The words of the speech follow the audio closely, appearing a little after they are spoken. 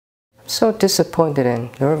So disappointed and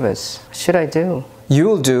nervous. What should I do?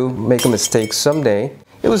 You'll make a mistake someday.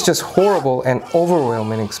 It was just horrible and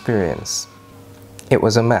overwhelming experience. It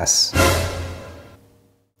was a mess.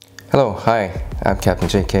 Hello, hi, I'm Captain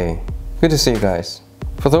JK. Good to see you guys.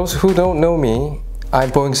 For those who don't know me,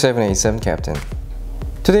 I'm Boeing 787 Captain.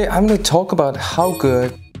 Today I'm going to talk about how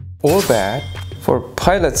good or bad for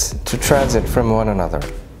pilots to transit from one another.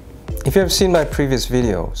 If you have seen my previous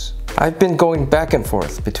videos, I've been going back and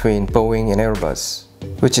forth between Boeing and Airbus,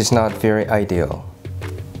 which is not very ideal.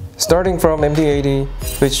 Starting from MD-80,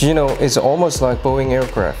 which you know is almost like Boeing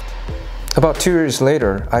aircraft. About 2 years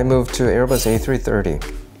later, I moved to Airbus A330,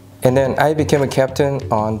 and then I became a captain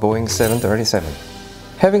on Boeing 737.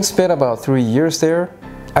 Having spent about 3 years there,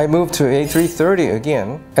 I moved to A330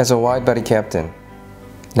 again as a wide-body captain.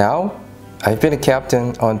 Now, I've been a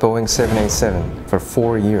captain on Boeing 787 for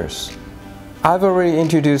 4 years. I've already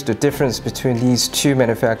introduced the difference between these two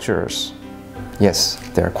manufacturers. Yes,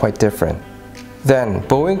 they're quite different. Then,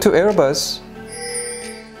 Boeing to Airbus,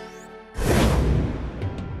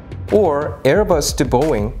 or Airbus to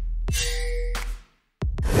Boeing.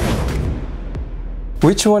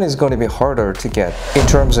 Which one is going to be harder to get in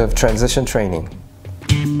terms of transition training?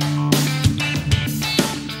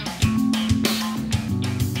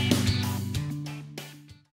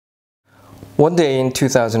 One day in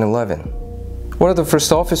 2011, one of the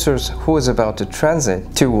first officers who was about to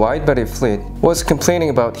transit to wide-body fleet was complaining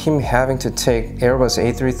about him having to take Airbus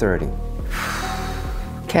A330.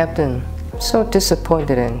 Captain, I'm so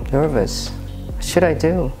disappointed and nervous. What should I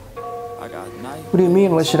do? What do you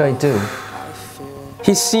mean, what should I do?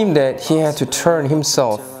 He seemed that he had to turn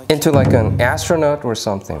himself into like an astronaut or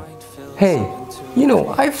something. Hey, you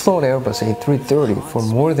know, I've flown Airbus A330 for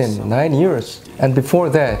more than 9 years, and before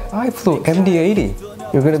that, I flew MD-80.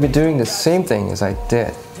 You're going to be doing the same thing as I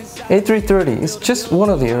did. A330 is just one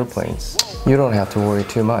of the airplanes. You don't have to worry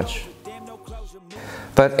too much.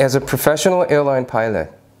 But as a professional airline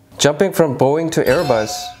pilot, jumping from Boeing to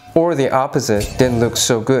Airbus or the opposite didn't look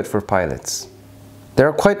so good for pilots. There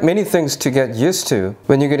are quite many things to get used to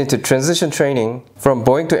when you get into transition training from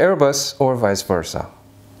Boeing to Airbus or vice versa.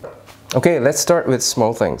 Okay, let's start with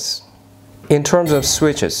small things. In terms of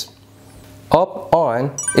switches,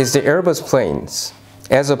 up-on is the Airbus planes,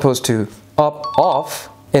 as opposed to up-off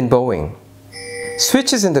in Boeing.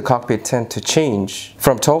 Switches in the cockpit tend to change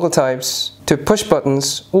from toggle types to push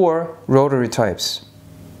buttons or rotary types.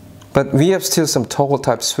 But we have still some toggle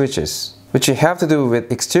type switches, which you have to do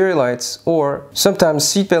with exterior lights or sometimes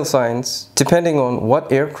seatbelt signs, depending on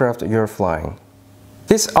what aircraft you're flying.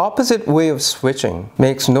 This opposite way of switching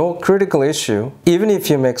makes no critical issue even if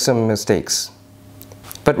you make some mistakes.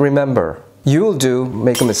 But remember, you'll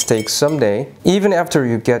make a mistake someday even after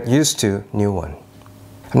you get used to new one.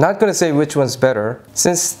 I'm not going to say which one's better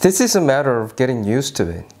since this is a matter of getting used to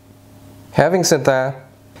it. Having said that,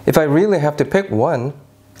 if I really have to pick one,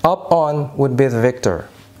 up-on would be the victor,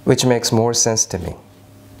 which makes more sense to me.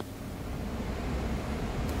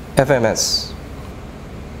 FMS.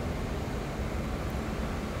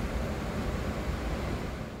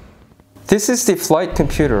 This is the flight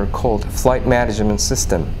computer called Flight Management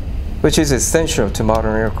System, which is essential to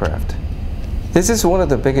modern aircraft. This is one of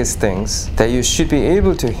the biggest things that you should be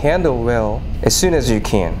able to handle well as soon as you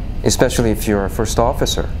can, especially if you're a first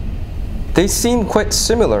officer. They seem quite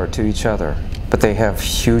similar to each other, but they have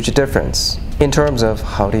huge difference in terms of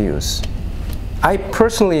how to use. I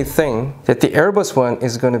personally think that the Airbus one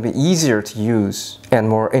is going to be easier to use and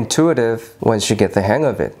more intuitive once you get the hang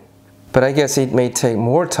of it. But I guess it may take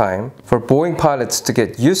more time for Boeing pilots to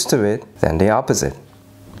get used to it than the opposite.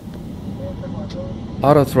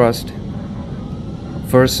 Auto thrust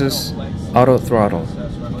versus auto throttle.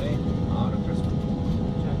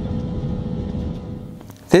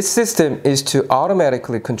 This system is to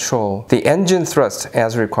automatically control the engine thrust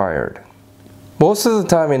as required. Most of the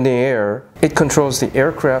time in the air, it controls the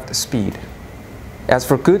aircraft speed. As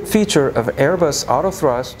for good feature of Airbus auto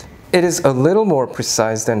thrust, it is a little more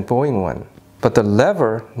precise than Boeing one, but the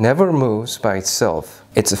lever never moves by itself.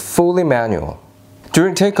 It's fully manual.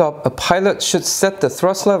 During takeoff, a pilot should set the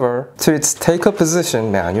thrust lever to its takeoff position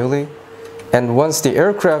manually, and once the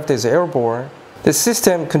aircraft is airborne, the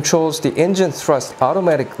system controls the engine thrust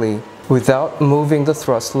automatically without moving the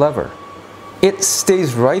thrust lever. It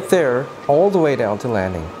stays right there all the way down to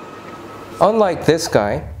landing. Unlike this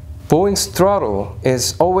guy, Boeing's throttle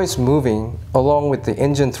is always moving along with the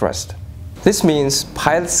engine thrust. This means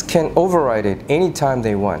pilots can override it anytime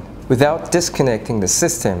they want without disconnecting the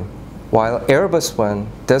system, while Airbus one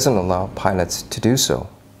doesn't allow pilots to do so.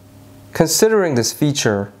 Considering this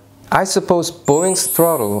feature, I suppose Boeing's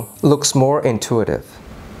throttle looks more intuitive.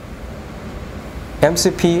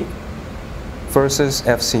 MCP versus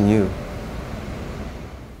FCU.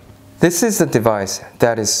 This is the device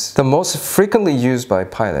that is the most frequently used by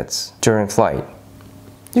pilots during flight.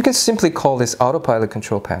 You can simply call this autopilot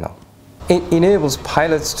control panel. It enables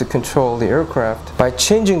pilots to control the aircraft by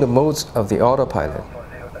changing the modes of the autopilot.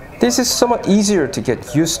 This is somewhat easier to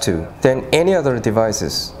get used to than any other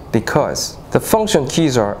devices because the function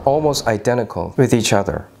keys are almost identical with each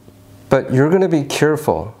other. But you're going to be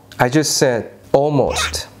careful. I just said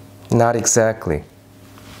almost, not exactly.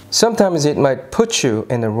 Sometimes it might put you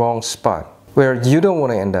in the wrong spot where you don't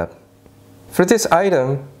want to end up. For this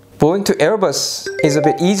item, Boeing to Airbus is a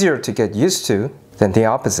bit easier to get used to than the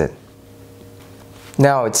opposite.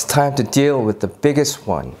 Now it's time to deal with the biggest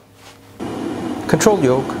one. Control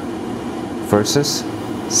yoke versus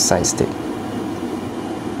sidestick.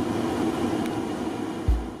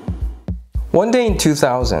 One day in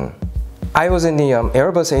 2000, I was in the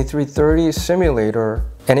Airbus A330 simulator,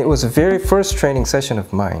 and it was the very first training session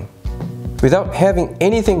of mine. Without having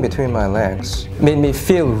anything between my legs, made me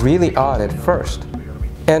feel really odd at first.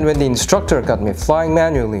 And when the instructor got me flying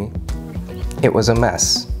manually, it was a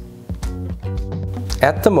mess.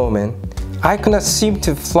 At the moment, I could not seem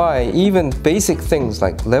to fly even basic things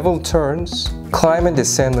like level turns, climb and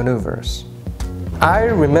descend maneuvers. I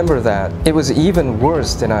remember that it was even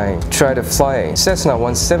worse than I tried to fly Cessna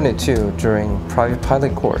 172 during private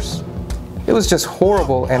pilot course. It was just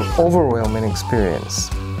horrible and overwhelming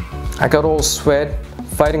experience. I got all sweat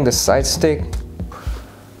fighting the side stick.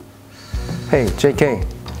 Hey, JK,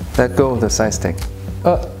 let go of the side stick.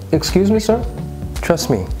 Excuse me, sir?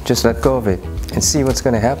 Trust me, just let go of it and see what's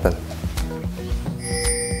gonna happen.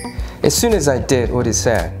 As soon as I did what he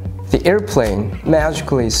said, the airplane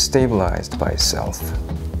magically stabilized by itself.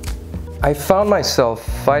 I found myself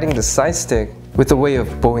fighting the side stick with the weight of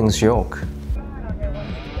Boeing's yoke.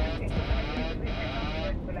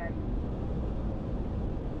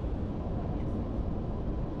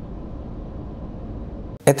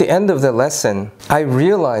 At the end of the lesson, I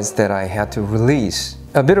realized that I had to release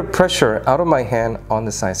a bit of pressure out of my hand on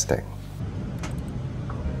the side stick.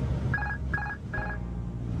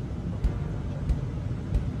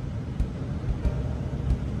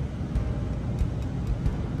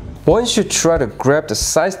 Once you try to grab the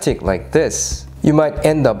side stick like this, you might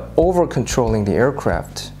end up over-controlling the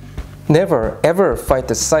aircraft. Never ever fight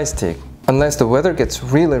the side stick unless the weather gets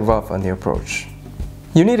really rough on the approach.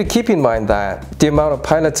 You need to keep in mind that the amount of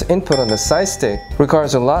pilot's input on the side stick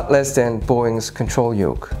requires a lot less than Boeing's control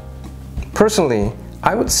yoke. Personally,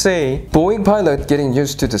 I would say Boeing pilot getting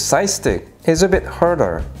used to the side stick is a bit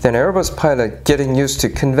harder than Airbus pilot getting used to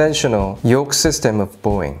conventional yoke system of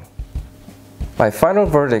Boeing. My final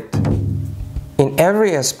verdict, in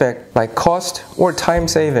every aspect like cost or time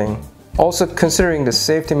saving, also considering the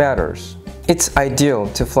safety matters, it's ideal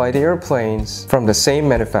to fly the airplanes from the same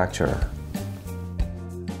manufacturer.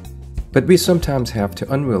 But we sometimes have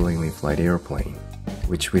to unwillingly fly the airplane,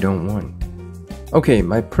 which we don't want. Okay,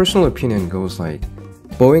 my personal opinion goes like,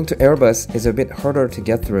 Boeing to Airbus is a bit harder to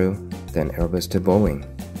get through than Airbus to Boeing.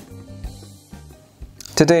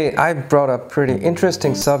 Today, I brought up a pretty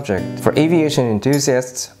interesting subject for aviation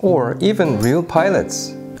enthusiasts or even real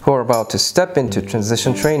pilots who are about to step into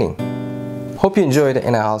transition training. Hope you enjoyed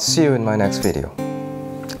and I'll see you in my next video.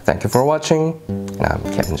 Thank you for watching, and I'm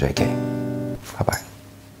Captain JK. Bye-bye.